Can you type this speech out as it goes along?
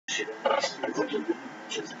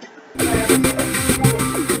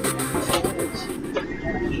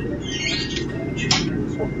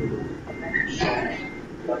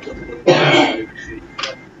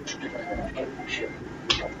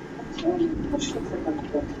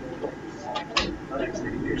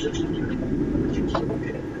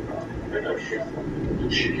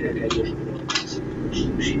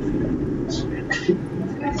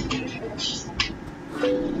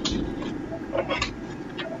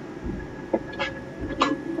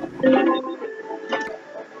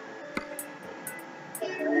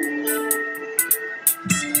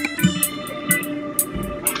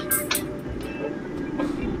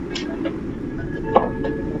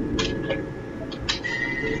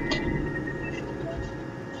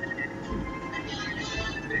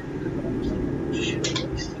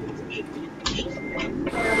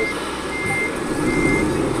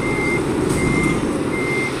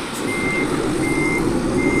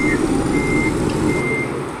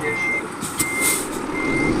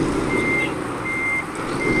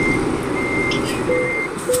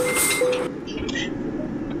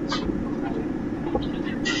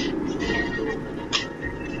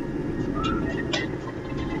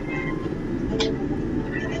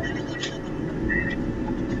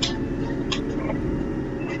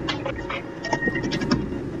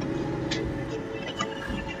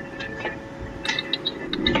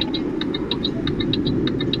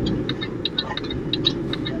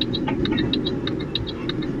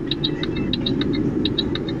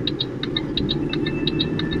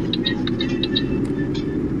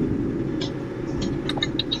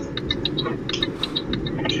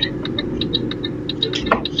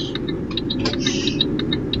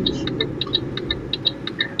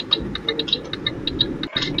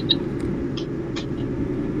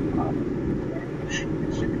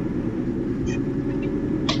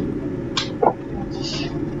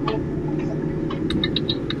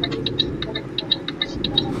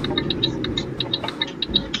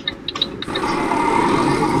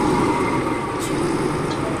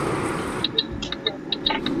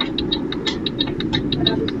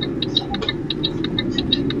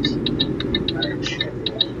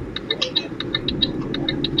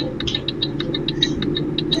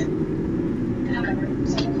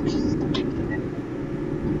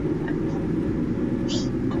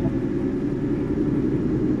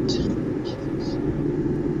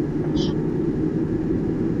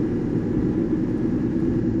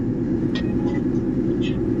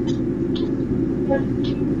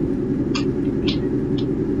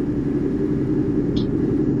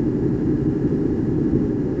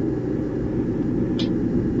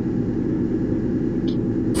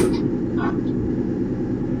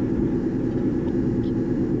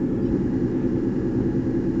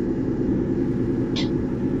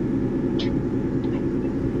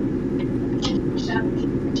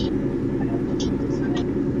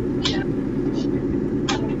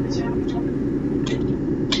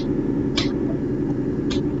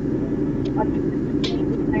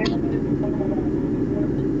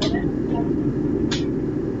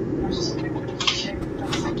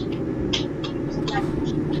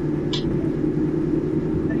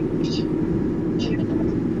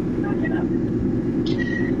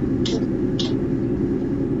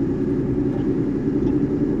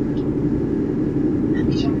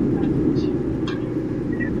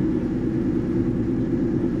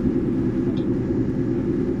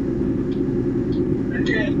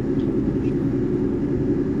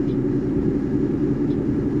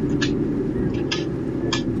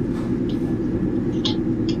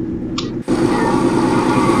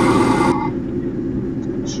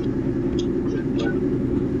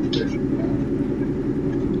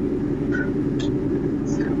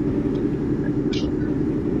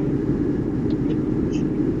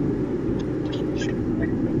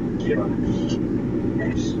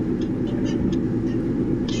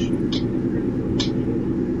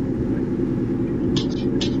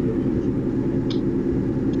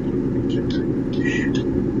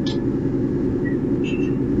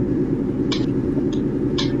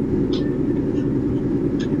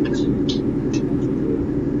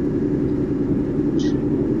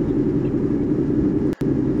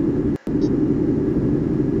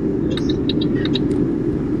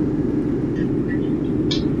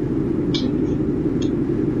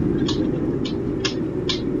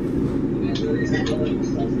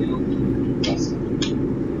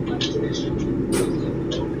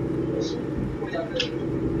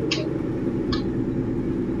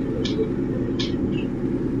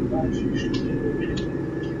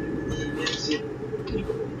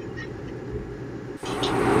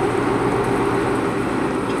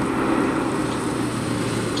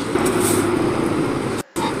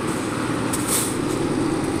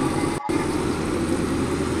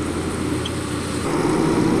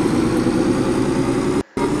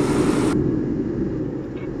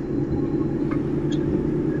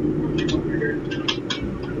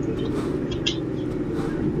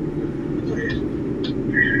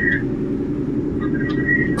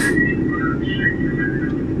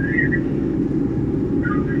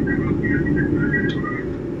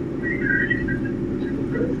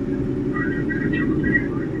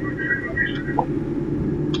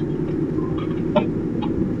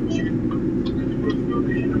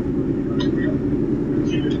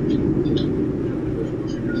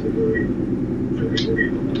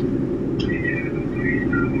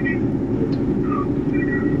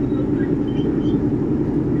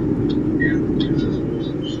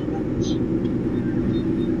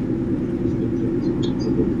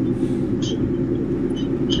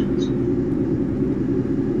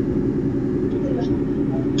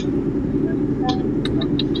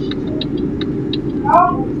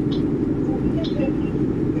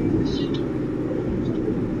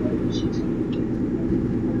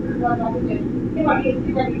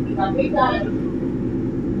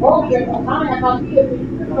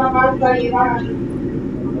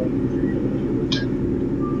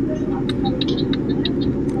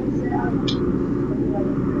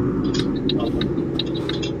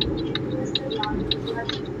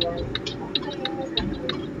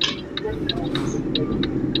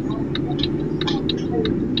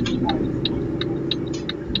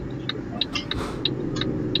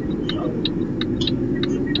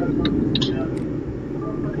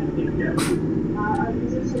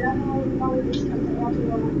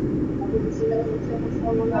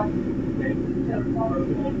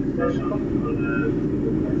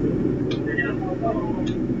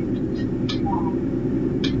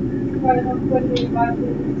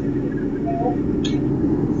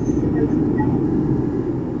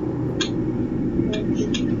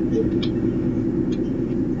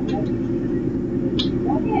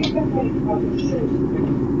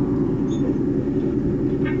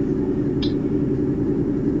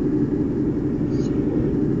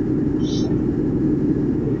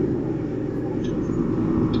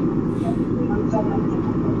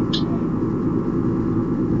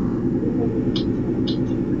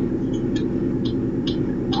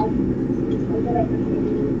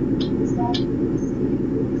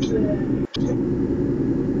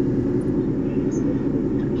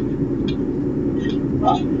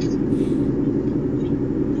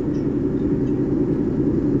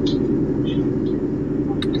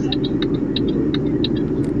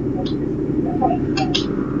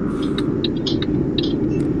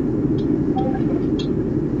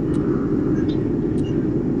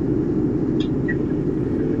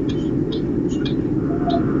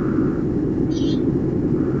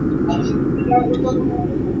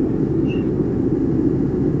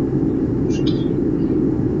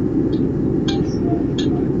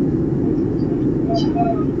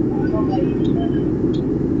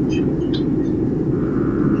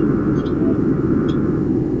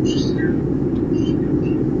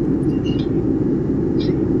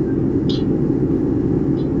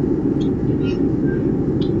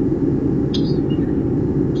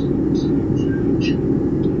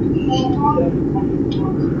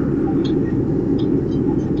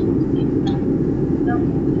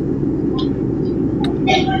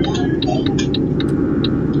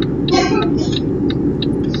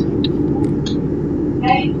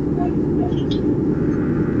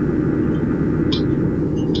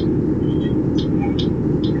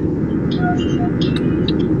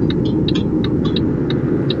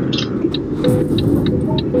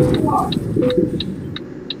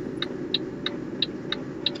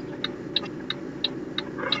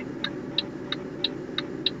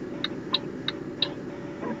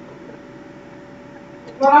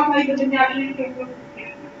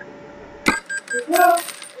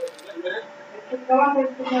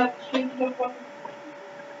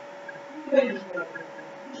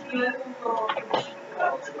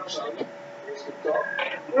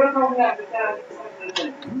Wroclove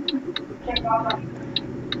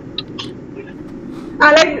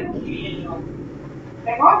będzie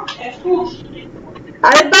miała wszystkie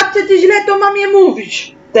Ale babcia, ty źle to mamie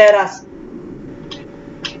mówisz teraz.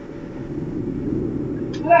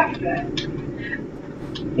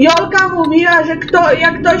 Jolka mówiła, że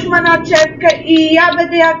jak ktoś ma naczepkę i ja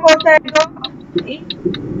będę jako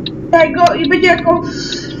tego i będzie jako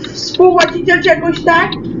współwłaściciel czegoś,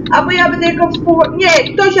 tak? Albo ja będę jako współwłaściciel.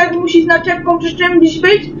 Nie, ktoś jak musi z naczepką czy czymś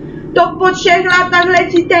być, to po 3 latach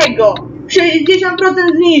leci tego.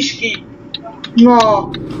 60% zniżki.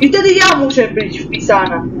 No. I wtedy ja muszę być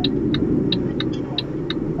wpisana.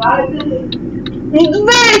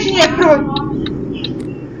 Weź nie proś.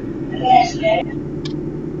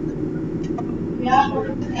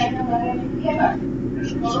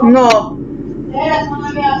 No.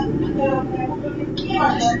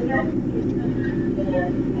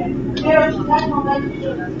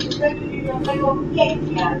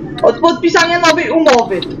 Od podpisania nowej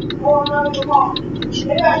umowy.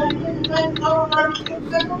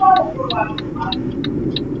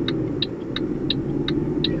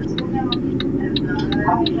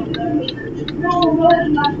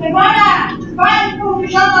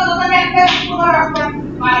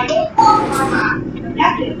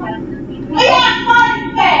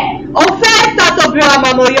 Oferta to była,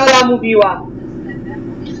 mamo, Jola mówiła.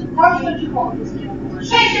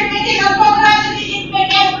 650 razy 10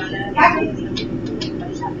 pieniędzy.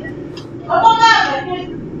 No to nawet,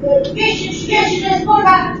 230 to jest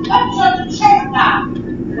kurwa 2300.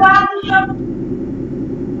 2000.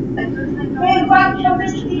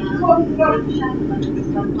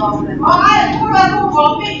 No ale kurwa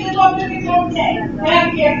dużo, 200 zł więcej.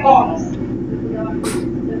 Jak pierdolę.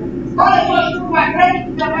 Ale to kurwa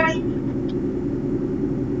kredyt dawać.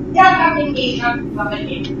 Jaka mniejsza kurwa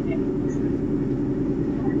będzie?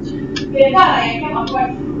 Pierdala, jak ja mam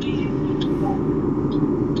płacić ludzi.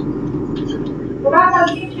 Wraca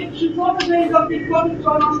zdjęcie 3 zł, to jest do tych złotych,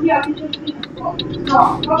 co ona mówiła, 1500 zł.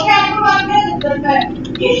 No, to ja kurwa kredyt będę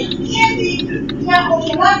 10 tysięcy i ja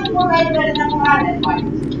 18 zł i będę na morale płacić.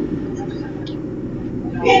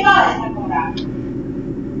 Pierdolę na morale.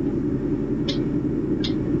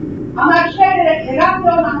 A na 4 razy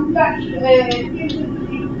ona mówiła 500 zł.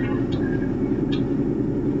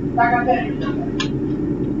 Taka też.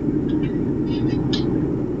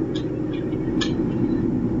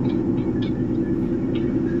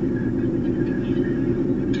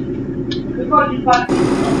 Wychodzi bardzo.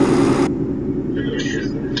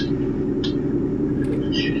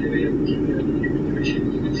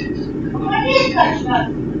 No nie stać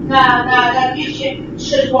na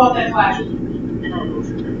 203 zł płacić.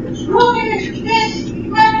 Ludzie jest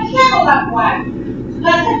czego zapłacić?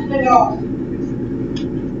 Następny rok.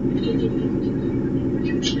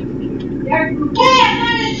 Jak to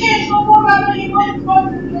jest ciężko, kurwa, to nie może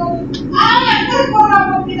ale jak tylko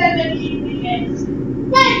na tyle 10 tysięcy.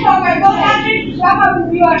 Weź trochę, bo ja sama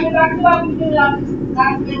mówiła, że tak chyba będzie na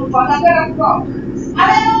tylu pana, teraz to.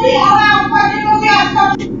 Ale mówi, ona odpłaci do miasta,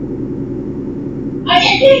 a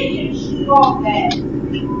nie 203 zł.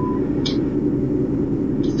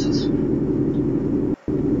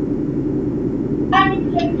 A mi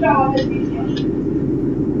się chciało te 200.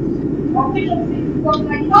 No 1000 zł.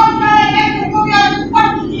 No ale jak to mówiła, że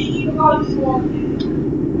 130 zł.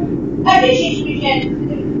 A 10 miesięcy.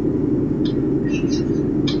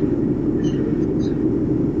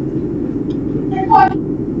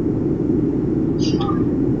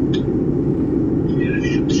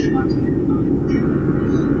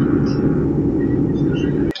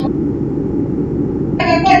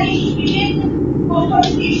 Jak 20 miesięcy, po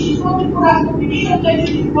 130 zł, po raz po 50 to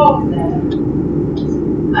jest wolne.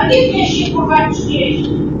 A nie 200, kurwa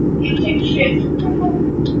 30. Nie świeci.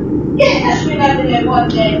 Jesteśmy na tyle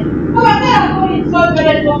wolne. No a teraz koniec co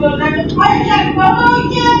będę zobowiązany. Ale jak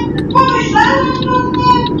pomójcie, pomyślałem trochę.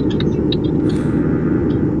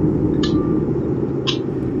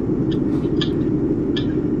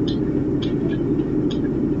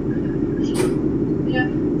 Ja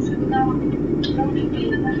przekonałam robić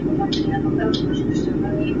ile naszego marzenia, to teraz oczywiście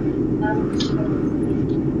na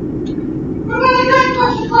No ale to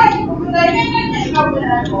wszystko wydaje, nie też robię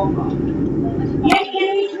na głowa. Ja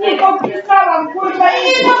nic nie podpisałam, kurwa, i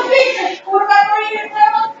nie podpiszesz, kurwa, to nie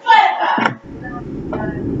jestem odczeka.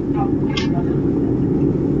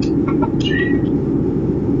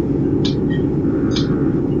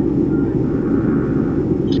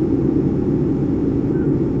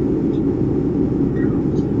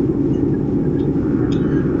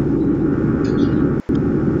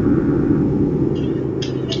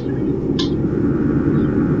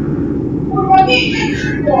 Kurwa, nie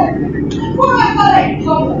chcę kurwa, dalej,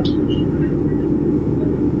 co?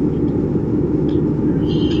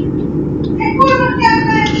 Jak kurwa, chciałem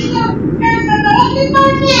lecieć, to będę na razie, to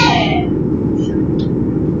nie.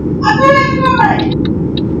 A to jak dalej?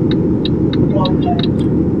 Dobrze.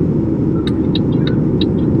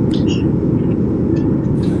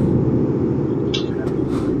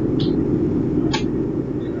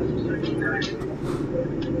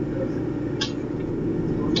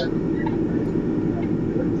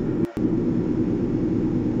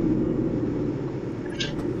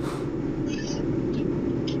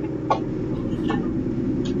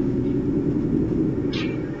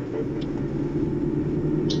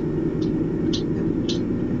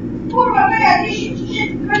 Kurwa, to ja 10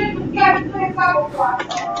 tysięcy kredytów każdy sobie samo płacę.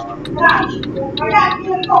 Brać, kurwa, ja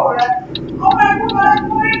pierdolę. Ona kurwa na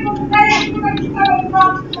którego wydaje, kurwa czytałem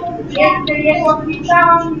pracę. Jeszcze nie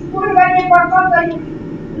podpisałam, nic kurwa nie płacąca już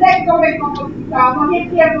lekko podpisałam, no nie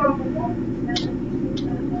pierdolę.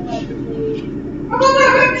 No to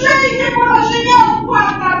trochę przejdzie, kurwa, że nie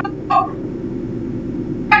opłata.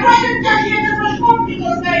 Jak potem coś jeden coś kupi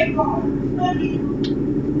do tego.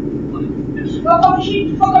 No to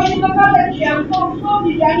musi kogoś dogadać się, ale to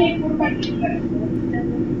usługić, a nie kurwa dzisiaj.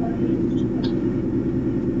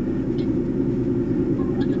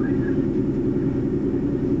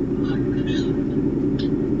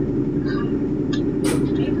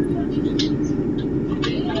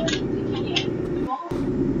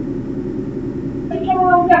 Czemu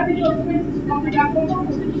mam za 1500 zł, jak to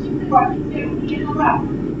mogę płacić, nie to raz.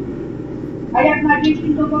 A jak na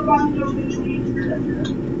 10 to pan to wyczuli.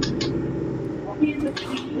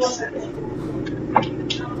 530 zł.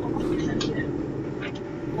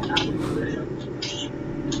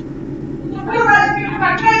 Kurwa, jest mi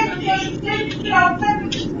chyba kredyt,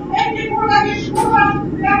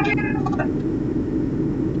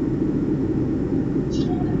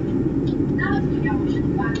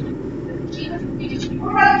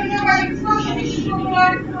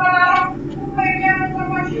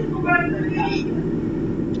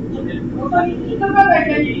 No to nic nie dogadać,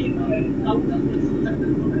 ja nie dziękuję.